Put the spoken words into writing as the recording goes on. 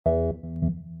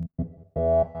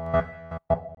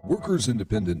Workers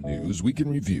Independent News Week in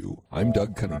Review. I'm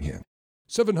Doug Cunningham.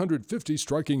 750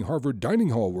 striking Harvard dining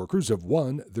hall workers have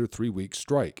won their 3-week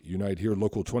strike. Unite Here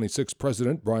Local 26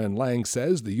 President Brian Lang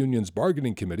says the union's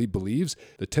bargaining committee believes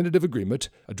the tentative agreement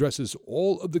addresses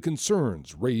all of the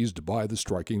concerns raised by the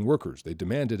striking workers. They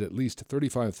demanded at least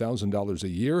 $35,000 a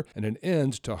year and an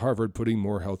end to Harvard putting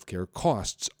more health care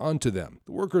costs onto them.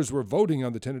 The workers were voting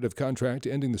on the tentative contract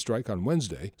ending the strike on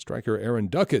Wednesday. Striker Aaron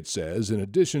Duckett says in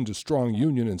addition to strong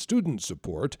union and student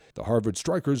support, the Harvard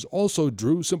strikers also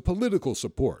drew some political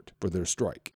support for their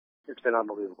strike. It's been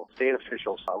unbelievable. State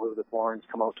officials, Elizabeth Warren's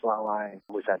come out to our line.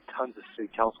 We've had tons of city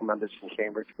council members from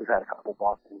Cambridge. We've had a couple of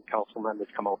Boston council members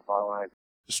come out to our line.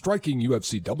 Striking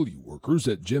UFCW workers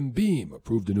at Jim Beam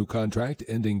approved a new contract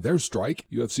ending their strike.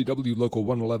 UFCW Local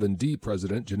 111D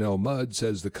President Janelle Mudd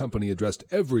says the company addressed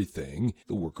everything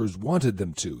the workers wanted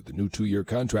them to. The new 2-year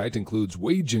contract includes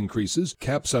wage increases,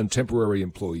 caps on temporary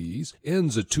employees,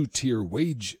 ends a 2-tier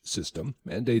wage system,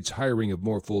 mandates hiring of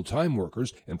more full-time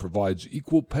workers, and provides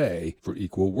equal pay for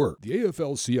equal work. The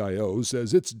AFL-CIO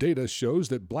says its data shows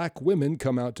that black women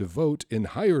come out to vote in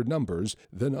higher numbers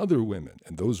than other women,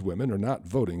 and those women are not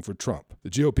voting for Trump. The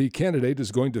GOP candidate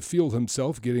is going to feel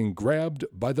himself getting grabbed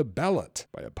by the ballot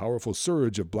by a powerful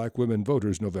surge of black women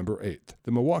voters November 8th.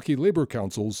 The Milwaukee Labor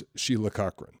Council's Sheila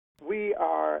Cochran. We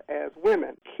are, as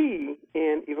women, key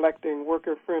in electing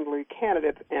worker-friendly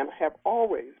candidates and have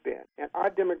always been. And our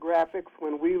demographics,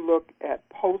 when we look at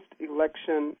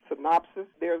post-election synopsis,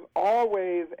 there's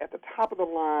always at the top of the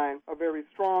line a very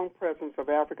strong presence of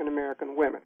African-American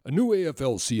women. A new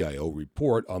AFL-CIO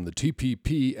report on the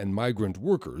TPP and migrant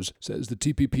workers says the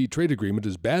TPP trade agreement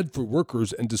is bad for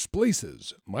workers and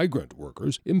displaces migrant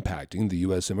workers, impacting the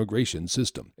U.S. immigration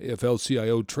system.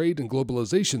 AFL-CIO Trade and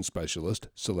Globalization Specialist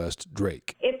Celeste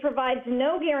Drake. It provides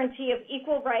no guarantee of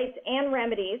equal rights and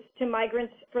remedies to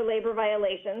migrants for labor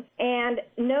violations, and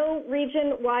no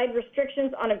region-wide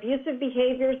restrictions on abusive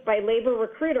behaviors by labor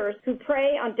recruiters who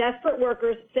prey on desperate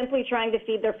workers simply trying to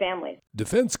feed their families.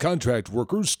 Defense contract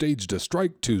workers staged a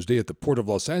strike Tuesday at the Port of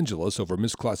Los Angeles over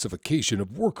misclassification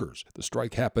of workers. The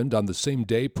strike happened on the same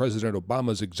day President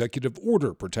Obama's executive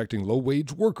order protecting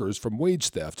low-wage workers from wage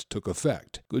theft took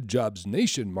effect. Good Jobs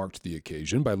Nation marked the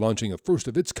occasion by launching a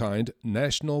first-of-its-kind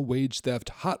national wage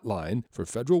theft hotline for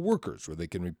federal workers where they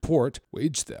can report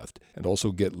wage theft and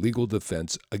also get legal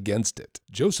defense against it.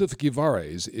 Joseph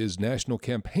Guivares is National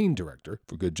Campaign Director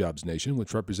for Good Jobs Nation,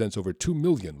 which represents over 2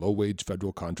 million low-wage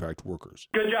federal contract workers.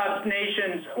 Good Jobs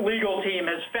Nation's legal team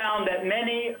has found that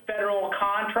many federal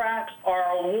contracts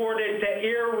are awarded to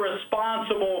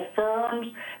irresponsible firms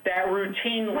that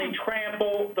routinely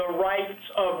trample the rights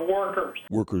of workers.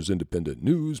 Workers Independent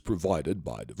News provided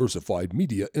by Diversified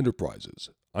Media Enterprises.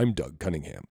 I'm Doug Cunningham.